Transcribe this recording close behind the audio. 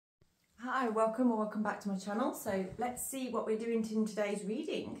Hi, welcome or welcome back to my channel. So let's see what we're doing in today's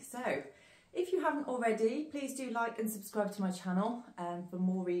reading. So if you haven't already, please do like and subscribe to my channel for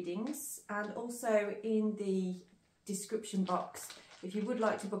more readings, and also in the description box, if you would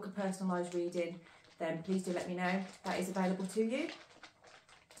like to book a personalised reading, then please do let me know. That is available to you.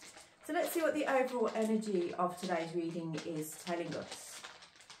 So let's see what the overall energy of today's reading is telling us.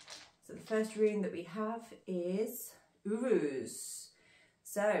 So the first rune that we have is Wyrd.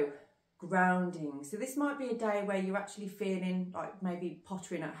 So grounding. So this might be a day where you're actually feeling like maybe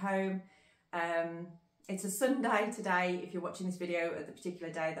pottering at home. It's a Sunday today if you're watching this video at the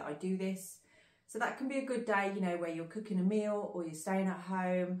particular day that I do this. So that can be a good day, you know, where you're cooking a meal or you're staying at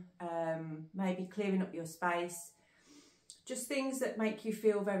home, maybe clearing up your space. Just things that make you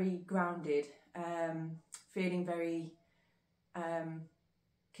feel very grounded, feeling very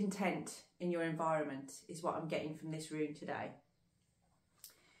content in your environment is what I'm getting from this rune today.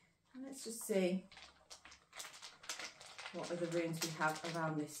 And let's just see what other runes we have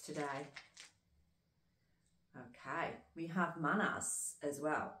around this today. Okay, we have Manas as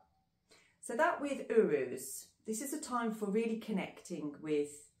well. So that with Wyrd, this is a time for really connecting with,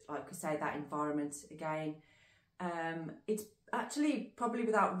 like I say, that environment again. It's actually, probably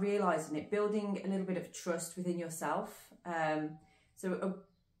without realising it, building a little bit of trust within yourself.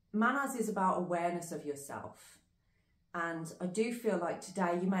 Manas is about awareness of yourself. And I do feel like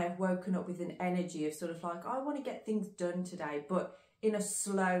today you may have woken up with an energy of sort of like, I want to get things done today, but in a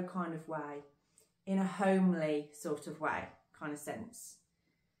slow kind of way, in a homely sort of way, kind of sense.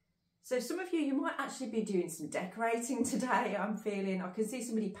 So some of you might actually be doing some decorating today. I'm feeling, I can see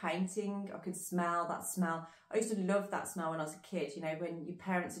somebody painting, I can smell that smell. I used to love that smell when I was a kid, you know, when your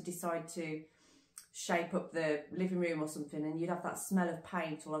parents would decide to shape up the living room or something and you'd have that smell of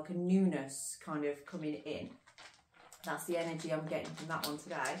paint or like a newness kind of coming in. That's the energy I'm getting from that one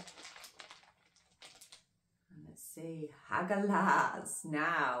today. And let's see, Hagalaz.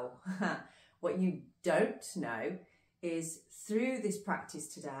 Now, what you don't know is through this practice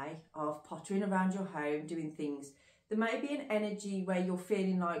today of pottering around your home, doing things, there may be an energy where you're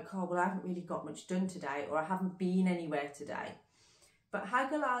feeling like, oh, well, I haven't really got much done today, or I haven't been anywhere today. But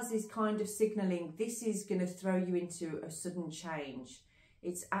Hagalaz is kind of signalling this is going to throw you into a sudden change.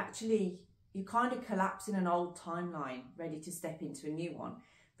 It's actually, you kind of collapse in an old timeline, ready to step into a new one.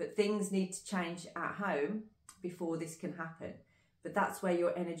 But things need to change at home before this can happen. But that's where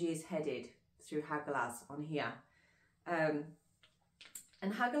your energy is headed through Hagalaz on here. And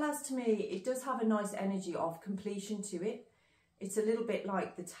Hagalaz, to me, it does have a nice energy of completion to it. It's a little bit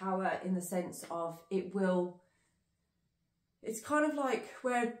like the Tower in the sense of it's kind of like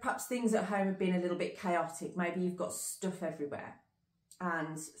where perhaps things at home have been a little bit chaotic. Maybe you've got stuff everywhere.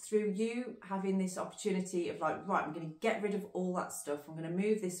 And through you having this opportunity of like, right, I'm going to get rid of all that stuff. I'm going to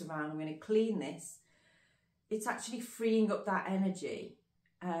move this around. I'm going to clean this. It's actually freeing up that energy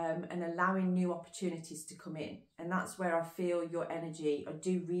and allowing new opportunities to come in. And that's where I feel your energy. I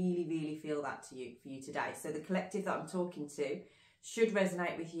do really, really feel that for you today. So the collective that I'm talking to should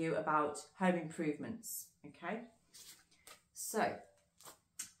resonate with you about home improvements. Okay. So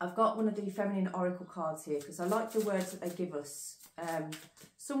I've got one of the feminine oracle cards here because I like the words that they give us.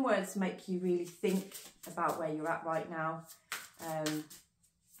 Some words make you really think about where you're at right now.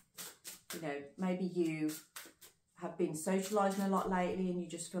 You know, maybe you have been socialising a lot lately and you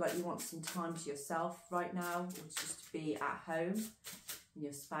just feel like you want some time to yourself right now, or just to be at home in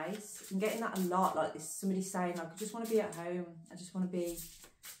your space. I'm getting that a lot, like this, somebody saying like, I just want to be at home, I just want to be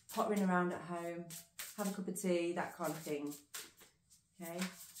pottering around at home, have a cup of tea, that kind of thing. Okay,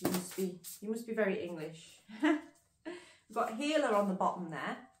 you must be very English. We've got healer on the bottom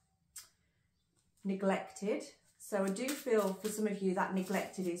there, neglected. So I do feel for some of you that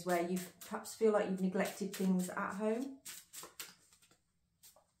neglected is where you perhaps feel like you've neglected things at home.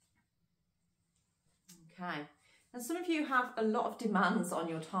 Okay, and some of you have a lot of demands on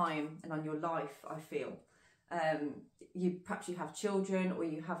your time and on your life, I feel. Perhaps you have children or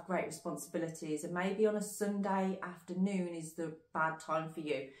you have great responsibilities, and maybe on a Sunday afternoon is the bad time for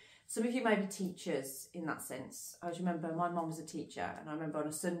you. Some of you may be teachers in that sense. I remember my mum was a teacher, and I remember on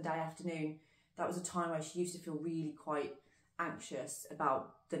a Sunday afternoon, that was a time where she used to feel really quite anxious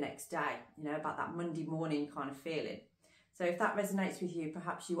about the next day, you know, about that Monday morning kind of feeling. So if that resonates with you,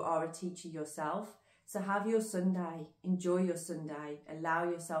 perhaps you are a teacher yourself. So have your Sunday, enjoy your Sunday, allow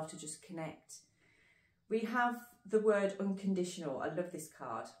yourself to just connect. We have the word unconditional. I love this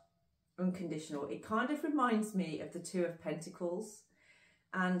card, unconditional. It kind of reminds me of the Two of Pentacles.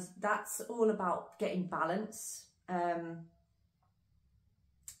 And that's all about getting balance. Okay,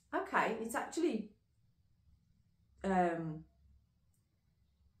 it's actually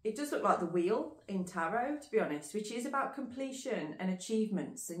it does look like the wheel in tarot, to be honest, which is about completion and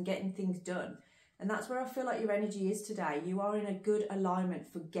achievements and getting things done. And that's where I feel like your energy is today. You are in a good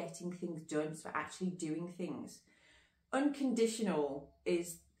alignment for getting things done, for actually doing things. Unconditional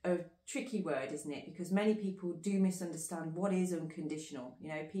is a tricky word, isn't it? Because many people do misunderstand what is unconditional. You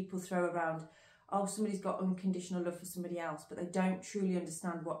know, people throw around, oh, somebody's got unconditional love for somebody else, but they don't truly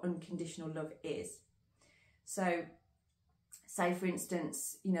understand what unconditional love is. So, say for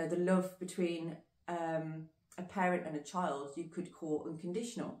instance, you know, the love between a parent and a child, you could call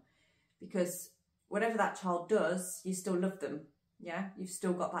unconditional, because whatever that child does, you still love them. Yeah, you've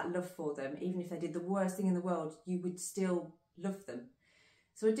still got that love for them. Even if they did the worst thing in the world, you would still love them.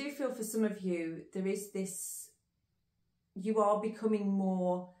 So I do feel for some of you, there is this, you are becoming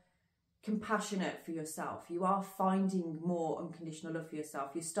more compassionate for yourself. You are finding more unconditional love for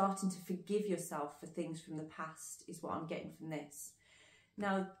yourself. You're starting to forgive yourself for things from the past, is what I'm getting from this.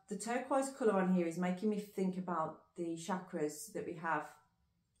 Now, the turquoise colour on here is making me think about the chakras that we have.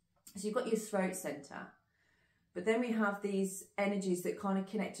 So you've got your throat centre, but then we have these energies that kind of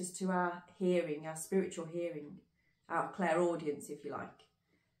connect us to our hearing, our spiritual hearing, our clairaudience, if you like.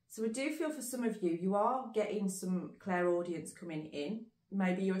 So I do feel for some of you, you are getting some clairaudience coming in.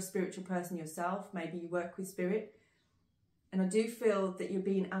 Maybe you're a spiritual person yourself, maybe you work with spirit. And I do feel that you're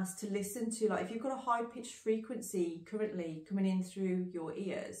being asked to listen to, like if you've got a high-pitched frequency currently coming in through your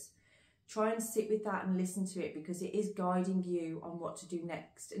ears, try and sit with that and listen to it, because it is guiding you on what to do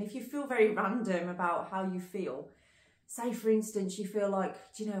next. And if you feel very random about how you feel, say for instance, you feel like,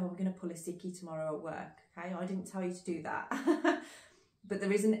 do you know, I'm going to pull a sickie tomorrow at work. Okay, I didn't tell you to do that. But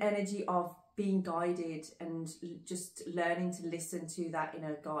there is an energy of being guided and just learning to listen to that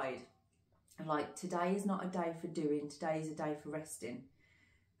inner guide. Like, today is not a day for doing, today is a day for resting.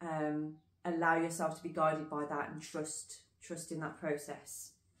 Allow yourself to be guided by that and trust in that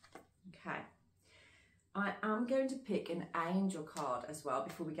process. Okay, I am going to pick an angel card as well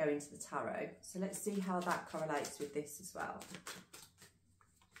before we go into the tarot. So let's see how that correlates with this as well.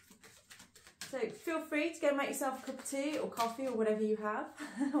 So feel free to go make yourself a cup of tea or coffee or whatever you have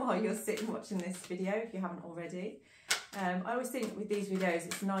while you're sitting watching this video if you haven't already. I always think with these videos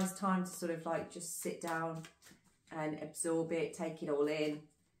it's a nice time to sort of like just sit down and absorb it, take it all in,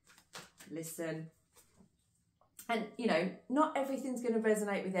 listen. And, you know, not everything's going to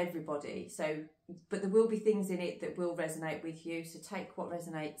resonate with everybody, so, but there will be things in it that will resonate with you, so take what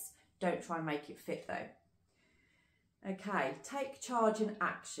resonates, don't try and make it fit though. Okay, take charge and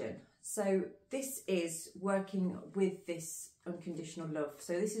action. So this is working with this unconditional love.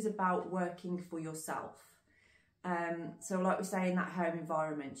 So this is about working for yourself. So like we say in that home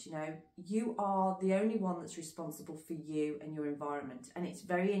environment, you know, you are the only one that's responsible for you and your environment. And it's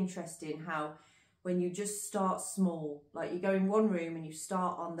very interesting how when you just start small, like you go in one room and you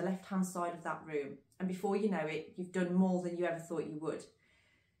start on the left-hand side of that room, and before you know it, you've done more than you ever thought you would.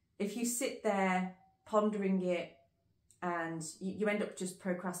 If you sit there pondering it and you end up just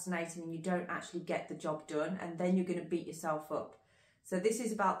procrastinating and you don't actually get the job done, and then you're going to beat yourself up. So this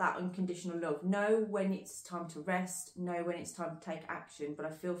is about that unconditional love. Know when it's time to rest, know when it's time to take action. But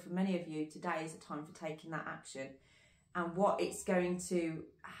I feel for many of you, today is a time for taking that action. And what it's going to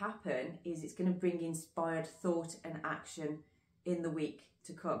happen is it's going to bring inspired thought and action in the week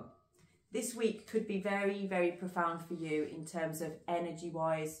to come. This week could be very, very profound for you in terms of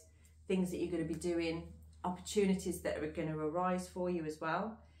energy-wise, things that you're going to be doing, opportunities that are going to arise for you as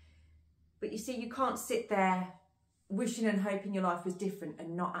well. But you see, you can't sit there wishing and hoping your life was different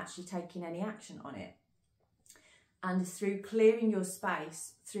and not actually taking any action on it. And through clearing your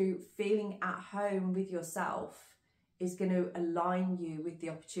space, through feeling at home with yourself, is going to align you with the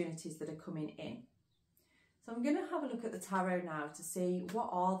opportunities that are coming in. So I'm going to have a look at the tarot now to see what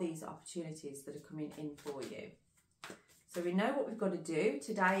are these opportunities that are coming in for you. So we know what we've got to do.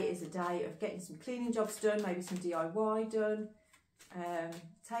 Today is a day of getting some cleaning jobs done, maybe some DIY done.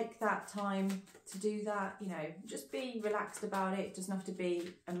 Take that time to do that, you know, just be relaxed about it. It doesn't have to be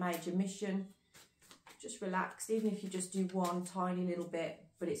a major mission. Just relax, even if you just do one tiny little bit,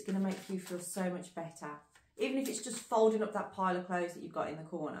 but it's going to make you feel so much better. Even if it's just folding up that pile of clothes that you've got in the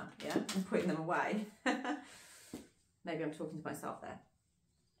corner, yeah, and putting them away. Maybe I'm talking to myself there.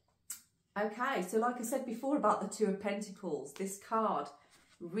 Okay, so like I said before about the Two of Pentacles, this card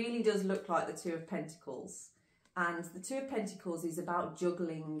really does look like the Two of Pentacles. And the Two of Pentacles is about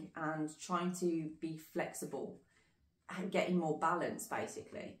juggling and trying to be flexible and getting more balance,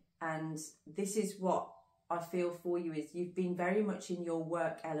 basically. And this is what I feel for you is you've been very much in your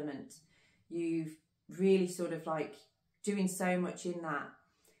work element. You've really sort of like doing so much in that.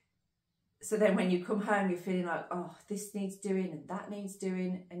 So then when you come home, you're feeling like, oh, this needs doing and that needs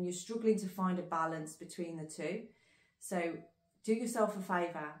doing, and you're struggling to find a balance between the two. So do yourself a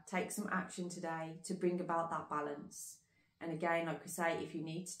favour, take some action today to bring about that balance. And again, like we say, if you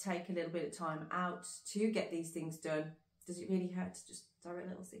need to take a little bit of time out to get these things done, does it really hurt to just throw a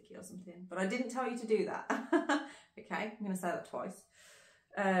little sickie or something? But I didn't tell you to do that. Okay, I'm going to say that twice.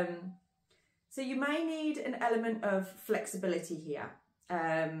 So you may need an element of flexibility here.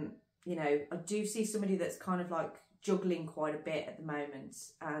 You know, I do see somebody that's kind of like juggling quite a bit at the moment.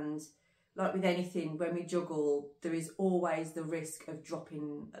 And like with anything, when we juggle, there is always the risk of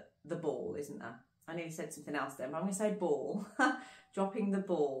dropping the ball, isn't there? I nearly said something else then, but I'm going to say ball. Dropping the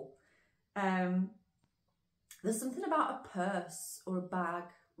ball. There's something about a purse or a bag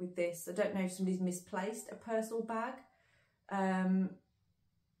with this. I don't know if somebody's misplaced a purse or bag.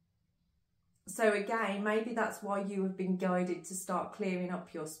 So again, maybe that's why you have been guided to start clearing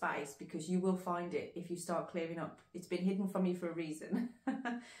up your space, because you will find it if you start clearing up. It's been hidden from you for a reason.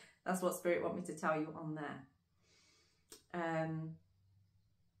 That's what Spirit want me to tell you on there.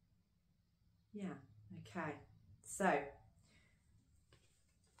 Yeah, okay. So,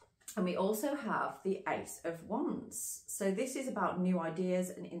 and we also have the Ace of Wands. So this is about new ideas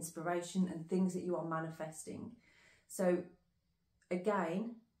and inspiration and things that you are manifesting. So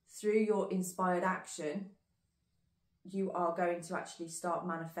again, through your inspired action, you are going to actually start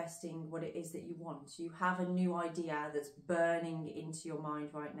manifesting what it is that you want. You have a new idea that's burning into your mind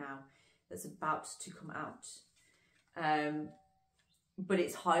right now, that's about to come out. But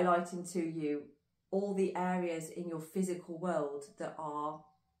it's highlighting to you all the areas in your physical world that are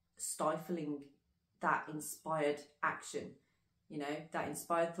stifling that inspired action. You know, that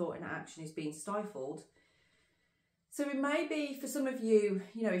inspired thought and action is being stifled. So it may be for some of you,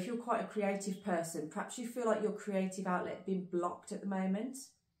 you know, if you're quite a creative person, perhaps you feel like your creative outlet being blocked at the moment.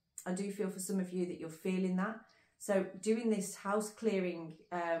 I do feel for some of you that you're feeling that. So doing this house clearing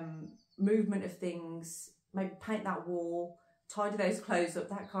movement of things, maybe paint that wall, tidy those clothes up,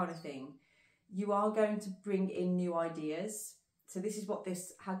 that kind of thing. You are going to bring in new ideas. So this is what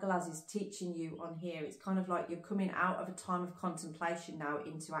this Hagalaz is teaching you on here. It's kind of like you're coming out of a time of contemplation now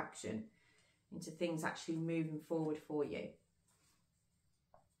into action, into things actually moving forward for you.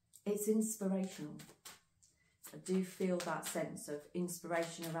 It's inspirational. I do feel that sense of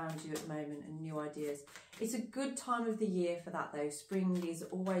inspiration around you at the moment and new ideas. It's a good time of the year for that though. Spring has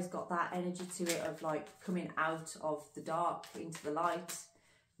always got that energy to it of like coming out of the dark into the light.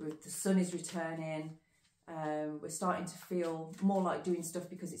 The sun is returning. We're starting to feel more like doing stuff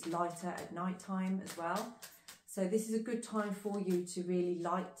because it's lighter at night time as well. So this is a good time for you to really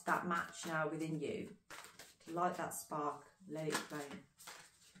light that match now within you. To light that spark, let it flame.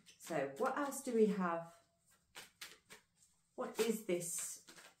 So what else do we have? What is this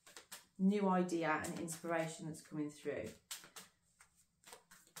new idea and inspiration that's coming through?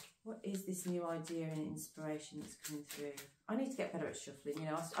 What is this new idea and inspiration that's coming through? I need to get better at shuffling. You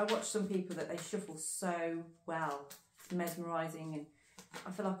know, I watch some people that they shuffle so well. It's mesmerising, and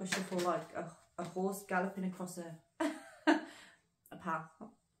I feel like I shuffle like a horse galloping across a path.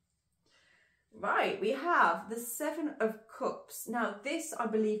 Right, we have the Seven of Cups. Now, this, I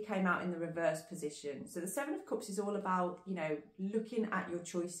believe, came out in the reverse position. So the Seven of Cups is all about, you know, looking at your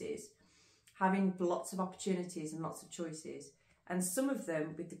choices, having lots of opportunities and lots of choices. And some of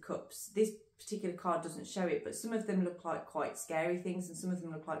them with the cups, this particular card doesn't show it, but some of them look like quite scary things and some of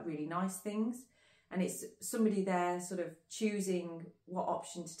them look like really nice things. And it's somebody there sort of choosing what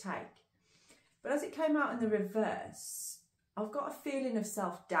option to take. But as it came out in the reverse, I've got a feeling of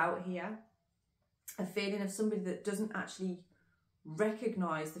self-doubt here. A feeling of somebody that doesn't actually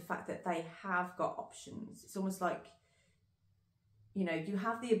recognise the fact that they have got options. It's almost like, you know, you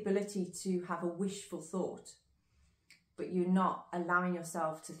have the ability to have a wishful thought, but you're not allowing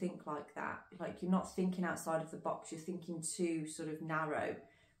yourself to think like that. Like, you're not thinking outside of the box. You're thinking too sort of narrow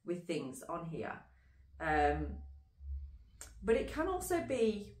with things on here. But it can also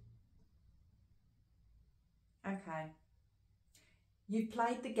be, okay, you've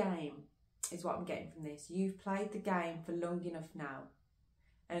played the game, is what I'm getting from this. You've played the game for long enough now.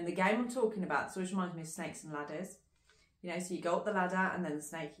 And the game I'm talking about, this always reminds me of snakes and ladders. You know, so you go up the ladder and then the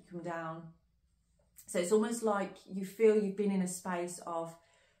snake, you come down. So it's almost like you feel you've been in a space of,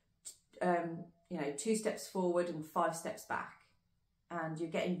 you know, 2 steps forward and 5 steps back. And you're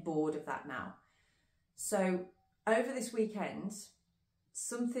getting bored of that now. So over this weekend,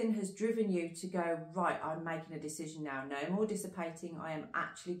 something has driven you to go, right, I'm making a decision now. No more dissipating. I am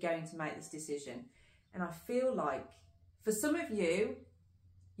actually going to make this decision. And I feel like for some of you,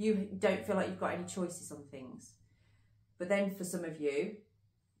 you don't feel like you've got any choices on things. But then for some of you,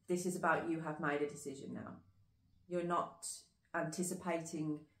 this is about you have made a decision now. You're not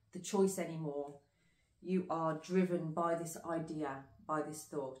anticipating the choice anymore. You are driven by this idea, by this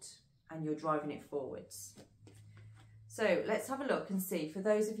thought, and you're driving it forwards. So let's have a look and see, for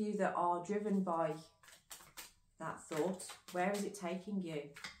those of you that are driven by that thought, where is it taking you?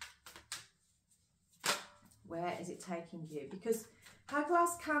 Where is it taking you? Because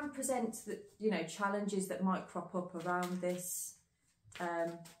Hourglass can present the, challenges that might crop up around this,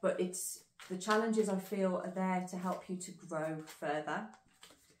 but it's the challenges I feel are there to help you to grow further.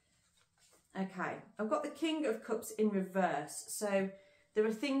 Okay, I've got the King of Cups in reverse. So there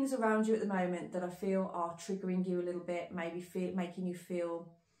are things around you at the moment that I feel are triggering you a little bit, maybe making you feel,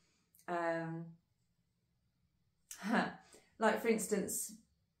 like for instance,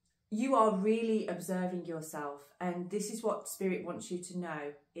 you are really observing yourself, and this is what Spirit wants you to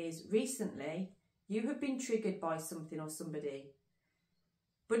know, is recently you have been triggered by something or somebody,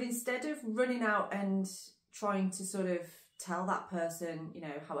 but instead of running out and trying to sort of tell that person,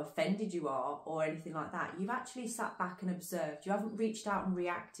 how offended you are or anything like that, you've actually sat back and observed. You haven't reached out and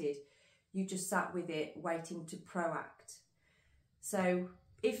reacted. You just sat with it, waiting to proact. So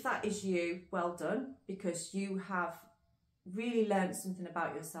if that is you, well done, because you have really learned something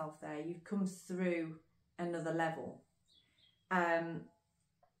about yourself there. You've come through another level.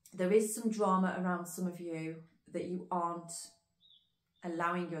 There is some drama around some of you that you aren't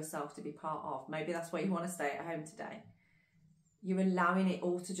allowing yourself to be part of. Maybe that's why you want to stay at home today. You're allowing it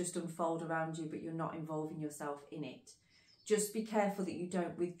all to just unfold around you, but you're not involving yourself in it. Just be careful that you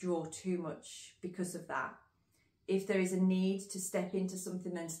don't withdraw too much because of that. If there is a need to step into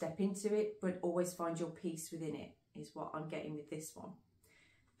something, then step into it, but always find your peace within it, is what I'm getting with this one.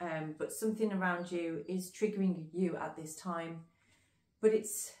 But something around you is triggering you at this time. But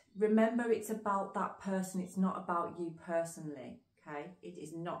remember, it's about that person. It's not about you personally, okay? It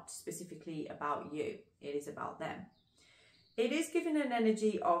is not specifically about you. It is about them. It is giving an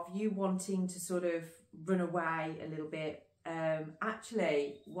energy of you wanting to sort of run away a little bit.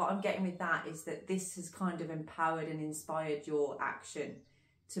 Actually, what I'm getting with that is that this has kind of empowered and inspired your action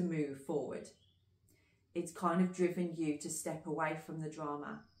to move forward. It's kind of driven you to step away from the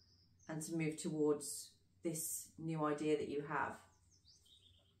drama and to move towards this new idea that you have.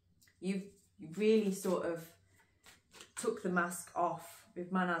 You've really sort of took the mask off.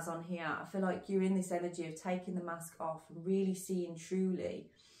 With Manaz on here, I feel like you're in this energy of taking the mask off and really seeing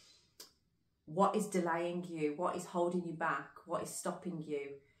truly what is delaying you, what is holding you back, what is stopping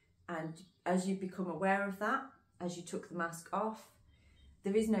you. And as you become aware of that, as you took the mask off,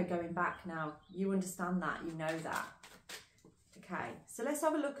 there is no going back now. You understand that, you know that. Okay, so let's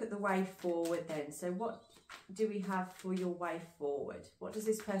have a look at the way forward then. So what do we have for your way forward? What does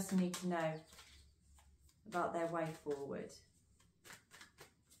this person need to know about their way forward?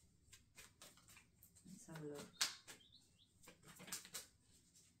 Have a look.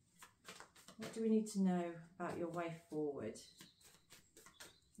 What do we need to know about your way forward?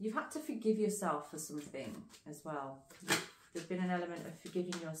 You've had to forgive yourself for something as well. There's been an element of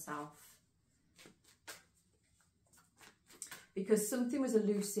forgiving yourself because something was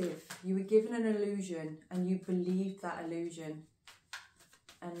elusive. You were given an illusion and you believed that illusion,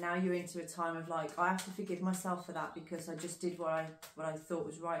 and now you're into a time of like, I have to forgive myself for that because I just did what I thought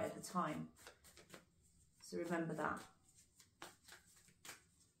was right at the time. So remember that.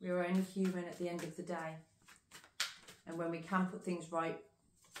 We're only human at the end of the day. And when we can put things right,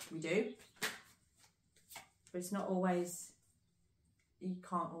 we do. But it's not always, you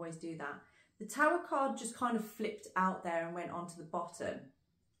can't always do that. The Tower card just kind of flipped out there and went onto the bottom.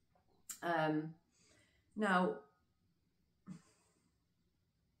 Now,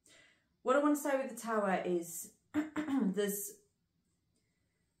 what I want to say with the Tower is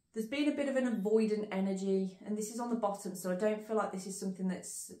there's been a bit of an avoidant energy, and this is on the bottom, so I don't feel like this is something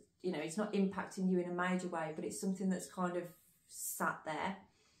that's, it's not impacting you in a major way, but it's something that's kind of sat there.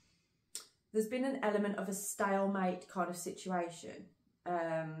 There's been an element of a stalemate kind of situation,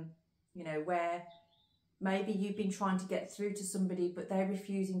 where maybe you've been trying to get through to somebody, but they're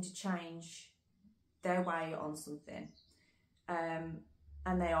refusing to change their way on something.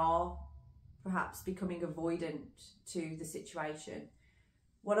 And they are perhaps becoming avoidant to the situation.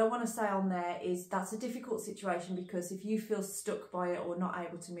 What I want to say on there is that's a difficult situation, because if you feel stuck by it or not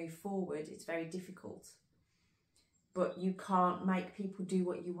able to move forward, it's very difficult. But you can't make people do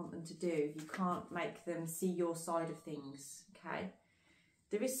what you want them to do. You can't make them see your side of things, okay?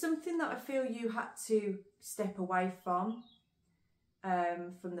 There is something that I feel you had to step away from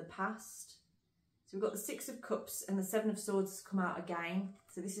the past. So we've got the Six of Cups and the Seven of Swords has come out again.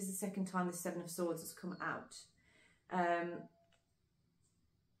 So this is the second time the Seven of Swords has come out.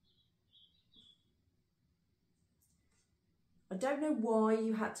 I don't know why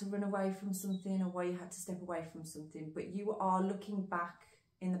you had to run away from something or why you had to step away from something, but you are looking back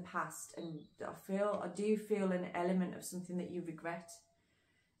in the past, and I do feel an element of something that you regret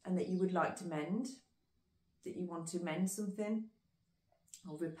and that you would like to mend, that you want to mend something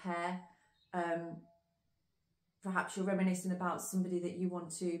or repair. Perhaps you're reminiscing about somebody that you want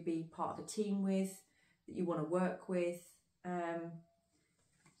to be part of a team with, that you want to work with. And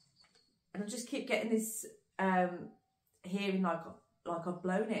I just keep getting this hearing like I've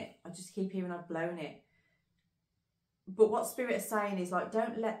blown it. I just keep hearing I've blown it. But what Spirit is saying is, like,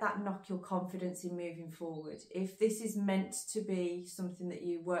 don't let that knock your confidence in moving forward. If this is meant to be something that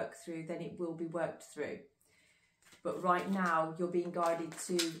you work through, then it will be worked through. But right now, you're being guided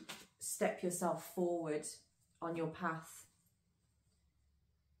to step yourself forward on your path.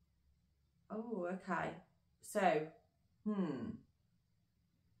 Oh, okay. So,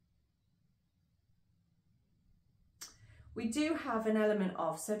 we do have an element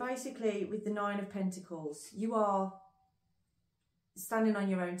of, so basically with the 9 of Pentacles, you are standing on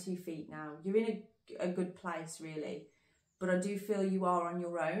your own 2 feet now. You're in a good place, really. But I do feel you are on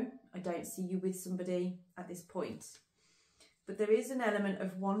your own. I don't see you with somebody at this point. But there is an element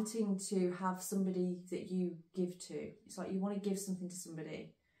of wanting to have somebody that you give to. It's like you want to give something to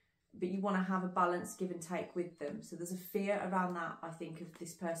somebody, but you want to have a balance give and take with them. So there's a fear around that, I think, of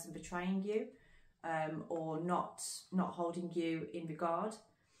this person betraying you or not holding you in regard.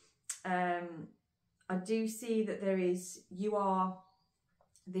 I do see that you are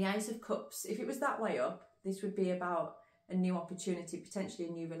the Ace of Cups. If it was that way up, this would be about a new opportunity, potentially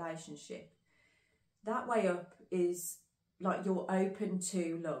a new relationship. That way up is like you're open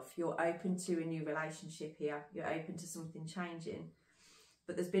to love. You're open to a new relationship here. You're open to something changing.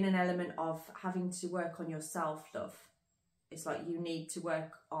 But there's been an element of having to work on your self-love. It's like you need to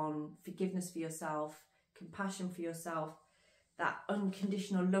work on forgiveness for yourself, compassion for yourself, that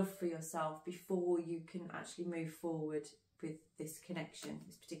unconditional love for yourself before you can actually move forward with this connection,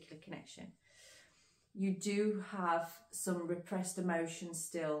 this particular connection. You do have some repressed emotions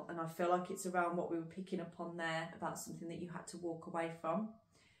still, and I feel like it's around what we were picking up on there about something that you had to walk away from,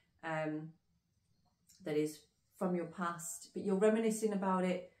 that is from your past, but you're reminiscing about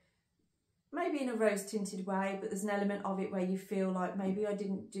it maybe in a rose-tinted way, but there's an element of it where you feel like maybe I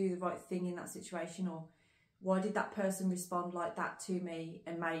didn't do the right thing in that situation, or why did that person respond like that to me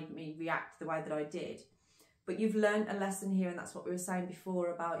and made me react the way that I did. But you've learned a lesson here, and that's what we were saying before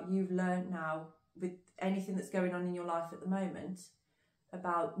about you've learned now with anything that's going on in your life at the moment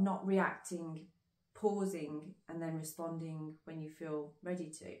about not reacting, pausing and then responding when you feel ready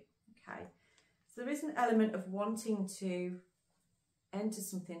to. Okay, so there is an element of wanting to enter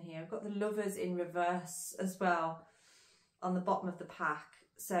something here. I've got the Lovers in reverse as well on the bottom of the pack.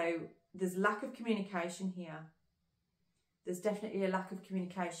 So there's lack of communication here. There's definitely a lack of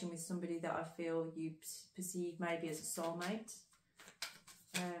communication with somebody that I feel you perceive maybe as a soulmate.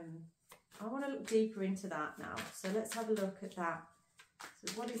 I want to look deeper into that now. So let's have a look at that.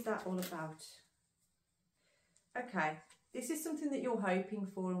 So what is that all about? Okay, this is something that you're hoping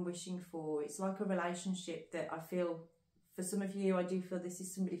for and wishing for. It's like a relationship that I feel, for some of you, I do feel this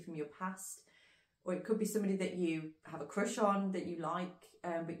is somebody from your past. Or it could be somebody that you have a crush on, that you like,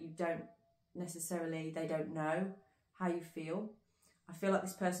 but you don't necessarily, they don't know how you feel. I feel like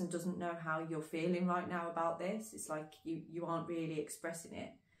this person doesn't know how you're feeling right now about this. It's like you aren't really expressing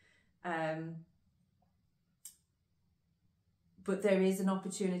it. But there is an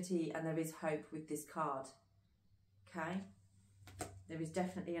opportunity and there is hope with this card. Okay? There is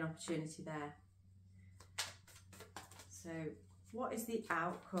definitely an opportunity there. So what is the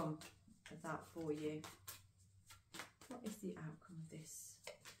outcome of that for you? What is the outcome of this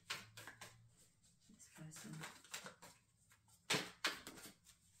person?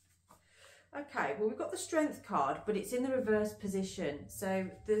 Okay, well, we've got the Strength card, but it's in the reverse position. So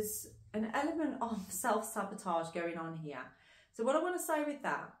there's an element of self-sabotage going on here. So what I want to say with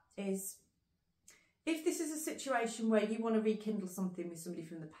that is, if this is a situation where you want to rekindle something with somebody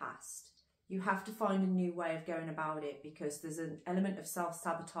from the past, you have to find a new way of going about it, because there's an element of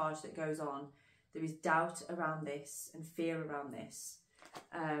self-sabotage that goes on. There is doubt around this and fear around this.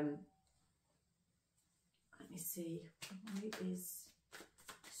 Let me see, why is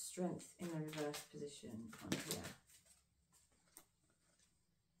Strength in the reverse position on here?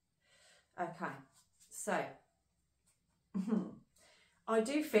 Okay, so I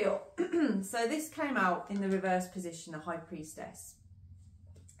do feel, so this came out in the reverse position, the High Priestess.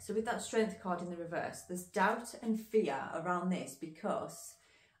 So with that Strength card in the reverse, there's doubt and fear around this, because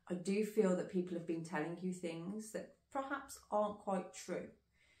I do feel that people have been telling you things that perhaps aren't quite true.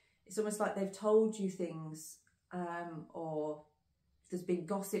 It's almost like they've told you things or there's been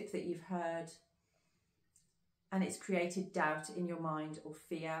gossip that you've heard and it's created doubt in your mind or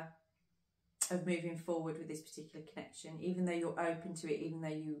fear of moving forward with this particular connection, even though you're open to it, even though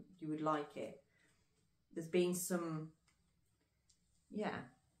you would like it. There's been some, yeah,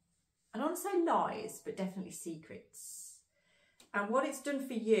 I don't want to say lies, but definitely secrets. And what it's done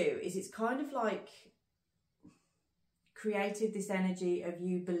for you is it's kind of like created this energy of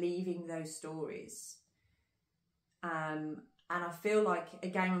you believing those stories. And I feel like,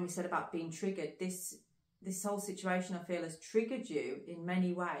 again, when we said about being triggered, this whole situation, I feel, has triggered you in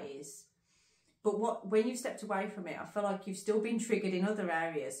many ways. But when you stepped away from it, I feel like you've still been triggered in other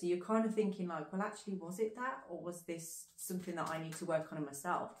areas. So you're kind of thinking like, well, actually, was it that? Or was this something that I need to work on in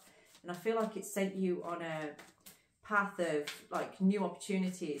myself? And I feel like it sent you on a path of like new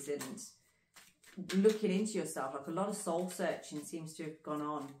opportunities and looking into yourself. Like a lot of soul searching seems to have gone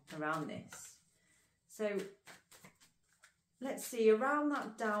on around this. So let's see, around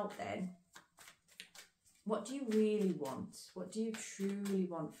that doubt then, what do you really want? What do you truly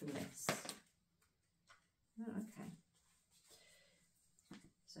want from this? Oh, okay.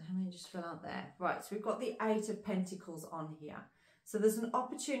 So how many just fell out there? Right, so we've got the 8 of Pentacles on here. So there's an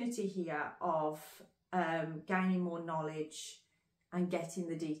opportunity here of gaining more knowledge and getting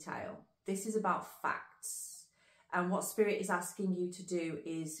the detail. This is about facts. And what Spirit is asking you to do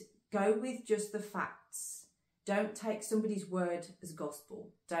is go with just the facts. Don't take somebody's word as gospel.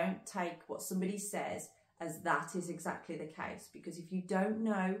 Don't take what somebody says as that is exactly the case. Because if you don't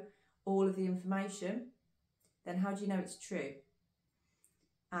know all of the information, then how do you know it's true?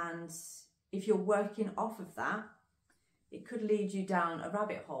 And if you're working off of that, it could lead you down a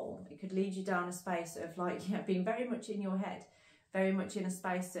rabbit hole. It could lead you down a space of like, yeah, being very much in your head, very much in a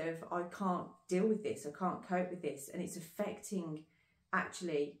space of, I can't deal with this, I can't cope with this. And it's affecting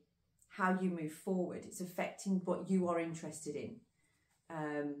actually how you move forward. It's affecting what you are interested in.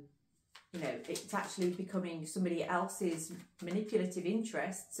 You know, it's actually becoming somebody else's manipulative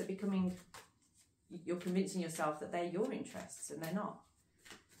interests are becoming, you're convincing yourself that they're your interests and they're not.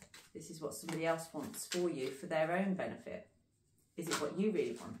 This is what somebody else wants for you for their own benefit. Is it what you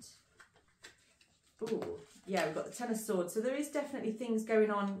really want? Ooh, yeah, we've got the 10 of Swords. So there is definitely things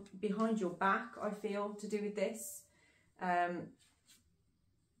going on behind your back, I feel, to do with this. Okay.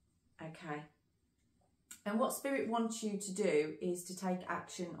 And what Spirit wants you to do is to take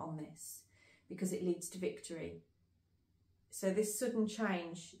action on this because it leads to victory. So this sudden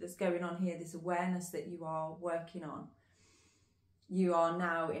change that's going on here, this awareness that you are working on, you are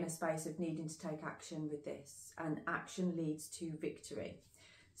now in a space of needing to take action with this, and action leads to victory.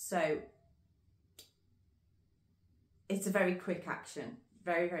 So it's a very quick action,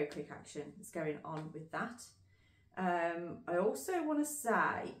 very, very quick action that's going on with that. I also want to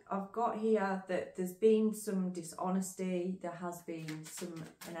say, I've got here that there's been some dishonesty. There has been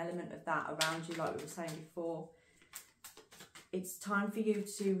an element of that around you, like we were saying before. It's time for you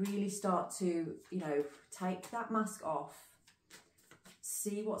to really start to, you know, take that mask off,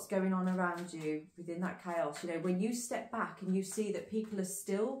 see what's going on around you within that chaos. You know, when you step back and you see that people are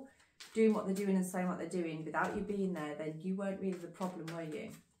still doing what they're doing and saying what they're doing without you being there, then you weren't really the problem, were you?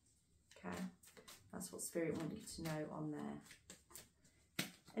 Okay. That's what Spirit wanted you to know on there.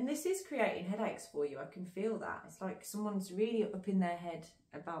 And this is creating headaches for you. I can feel that. It's like someone's really up in their head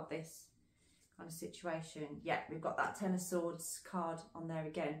about this kind of situation. Yeah, we've got that 10 of Swords card on there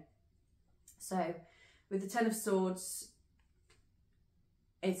again. So with the 10 of Swords,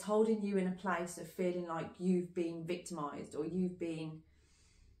 it's holding you in a place of feeling like you've been victimised or you've been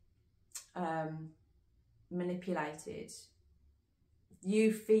manipulated.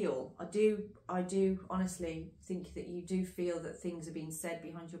 You feel, I do honestly think that you do feel that things are being said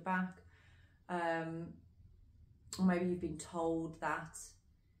behind your back, or maybe you've been told that,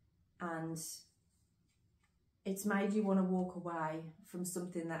 and it's made you want to walk away from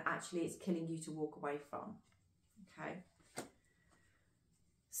something that actually it's killing you to walk away from. Okay,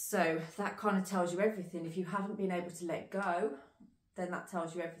 so that kind of tells you everything. If you haven't been able to let go, then that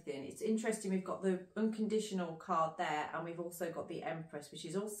tells you everything. It's interesting, we've got the unconditional card there, and we've also got the Empress, which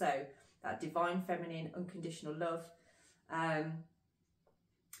is also that divine feminine unconditional love.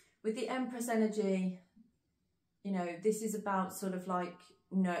 With the Empress energy, you know, this is about sort of like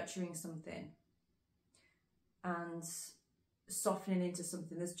nurturing something and softening into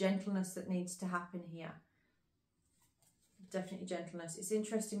something. There's gentleness that needs to happen here. Definitely gentleness. It's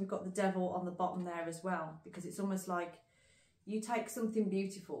interesting, we've got the Devil on the bottom there as well, because it's almost like you take something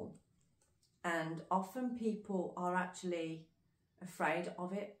beautiful and often people are actually afraid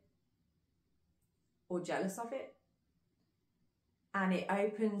of it or jealous of it. and it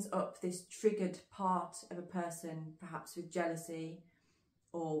opens up this triggered part of a person, perhaps with jealousy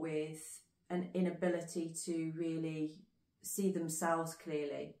or with an inability to really see themselves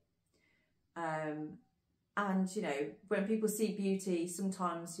clearly. And, you know, when people see beauty,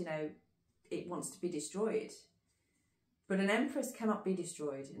 sometimes, you know, it wants to be destroyed. But an empress cannot be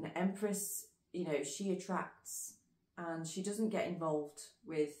destroyed. An empress, you know, she attracts, and she doesn't get involved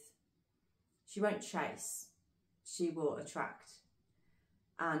with, she won't chase, she will attract.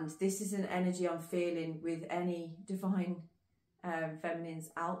 And this is an energy I'm feeling with any divine feminines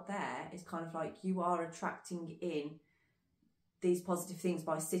out there. It's kind of like you are attracting in these positive things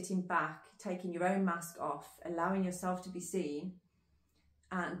by sitting back, taking your own mask off, allowing yourself to be seen,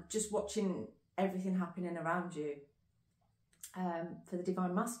 and just watching everything happening around you. For the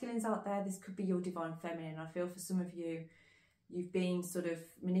divine masculines out there, this could be your divine feminine. I feel for some of you, you've been sort of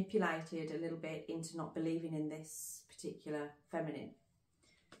manipulated a little bit into not believing in this particular feminine.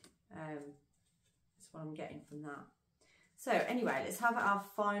 That's what I'm getting from that. So anyway, let's have our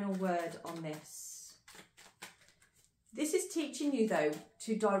final word on this. This is teaching you, though,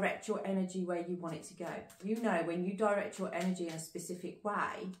 to direct your energy where you want it to go. You know, when you direct your energy in a specific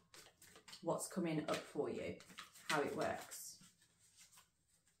way, what's coming up for you, how it works.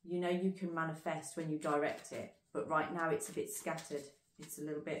 You know you can manifest when you direct it, but right now it's a bit scattered. It's a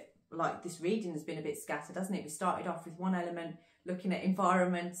little bit like this reading has been a bit scattered, hasn't it? We started off with one element, looking at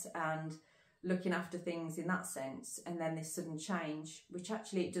environment and looking after things in that sense, and then this sudden change, which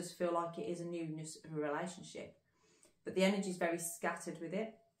actually it does feel like it is a newness of a relationship. But the energy is very scattered with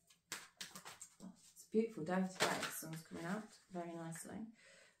it. It's a beautiful day today. The sun's coming out very nicely.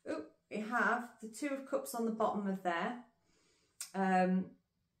 Oh, we have the Two of Cups on the bottom of there.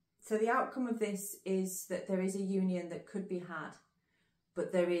 So the outcome of this is that there is a union that could be had,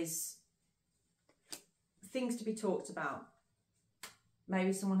 but there is things to be talked about.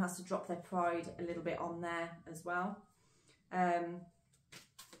 Maybe someone has to drop their pride a little bit on there as well.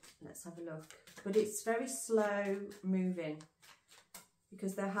 Let's have a look. But it's very slow moving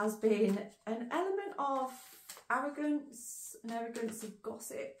because there has been an element of arrogance, an arrogance of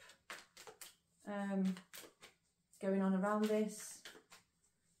gossip going on around this.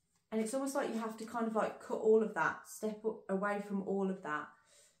 And it's almost like you have to kind of like cut all of that, step away from all of that.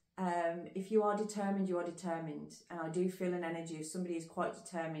 If you are determined, you are determined. And I do feel an energy of somebody is quite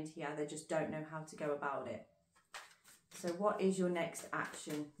determined here. They just don't know how to go about it. So what is your next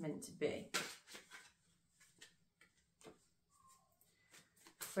action meant to be?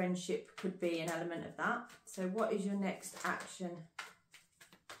 Friendship could be an element of that. So what is your next action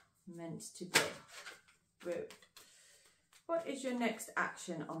meant to be? What is your next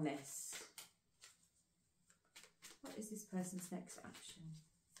action on this? What is this person's next action?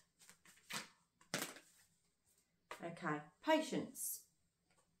 Okay, patience.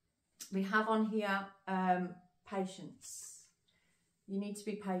 We have on here patience. You need to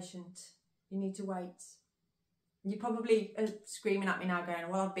be patient. You need to wait. You probably are screaming at me now going,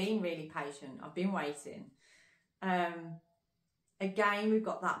 well, I've been really patient. I've been waiting. Again, we've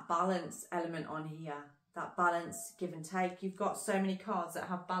got that balance element on here. That balance, give and take. You've got so many cards that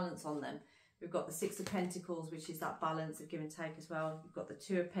have balance on them. We've got the Six of Pentacles, which is that balance of give and take as well. You've got the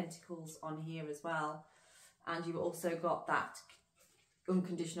Two of Pentacles on here as well. And you've also got that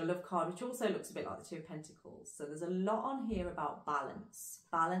unconditional love card, which also looks a bit like the Two of Pentacles. So there's a lot on here about balance.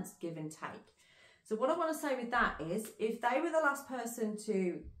 Balance, give and take. So what I want to say with that is, if they were the last person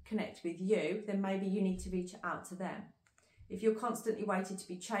to connect with you, then maybe you need to reach out to them. If you're constantly waiting to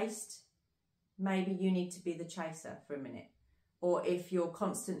be chased, maybe you need to be the chaser for a minute. Or if you're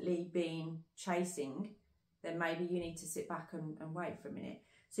constantly being chasing, then maybe you need to sit back and wait for a minute.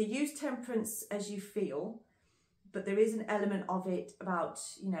 So use temperance as you feel, but there is an element of it about,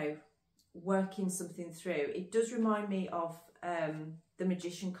 you know, working something through. It does remind me of the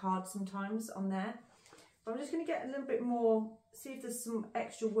Magician card sometimes on there. But I'm just going to get a little bit more, see if there's some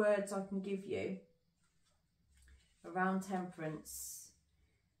extra words I can give you around temperance.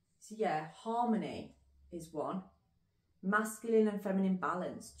 So yeah, harmony is one. Masculine and feminine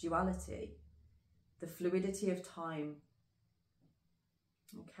balance, duality, the fluidity of time.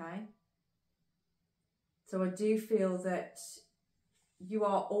 Okay. So I do feel that you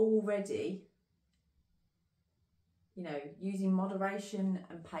are already, you know, using moderation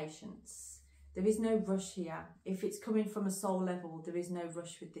and patience. There is no rush here. If it's coming from a soul level, there is no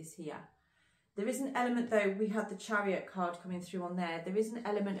rush with this here. There is an element, though, we had the Chariot card coming through on there. There is an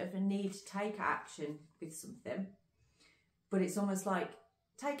element of a need to take action with something. But it's almost like,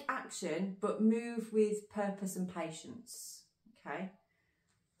 take action, but move with purpose and patience. Okay?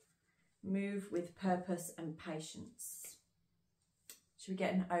 Move with purpose and patience. Should we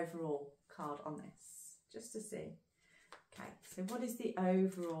get an overall card on this, just to see? Okay, so what is the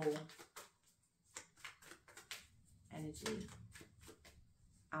overall energy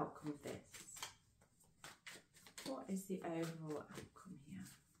outcome of this? What is the overall outcome here?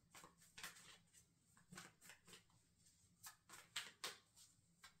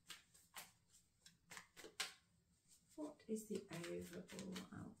 What is the overall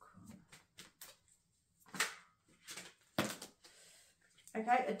outcome?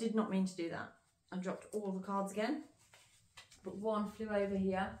 Okay, I did not mean to do that. I dropped all the cards again, but one flew over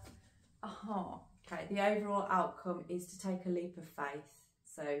here. Aha. Okay, the overall outcome is to take a leap of faith.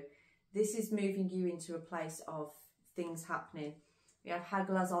 So this is moving you into a place of things happening. We have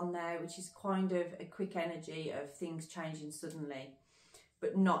Haglaz on there, which is kind of a quick energy of things changing suddenly,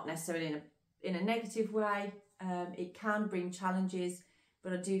 but not necessarily in a negative way. It can bring challenges,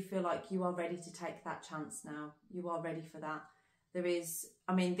 but I do feel like you are ready to take that chance now. You are ready for that. There is,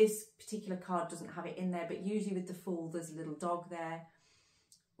 I mean, this particular card doesn't have it in there, but usually with the Fool, there's a little dog there,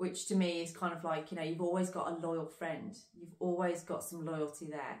 which to me is kind of like, you know, you've always got a loyal friend. You've always got some loyalty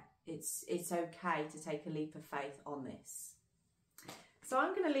there. It's okay to take a leap of faith on this. So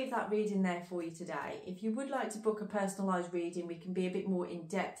I'm going to leave that reading there for you today. If you would like to book a personalised reading, we can be a bit more in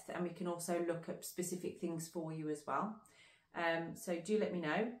depth and we can also look at specific things for you as well. So do let me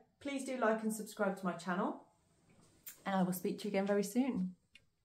know. Please do like and subscribe to my channel, and I will speak to you again very soon.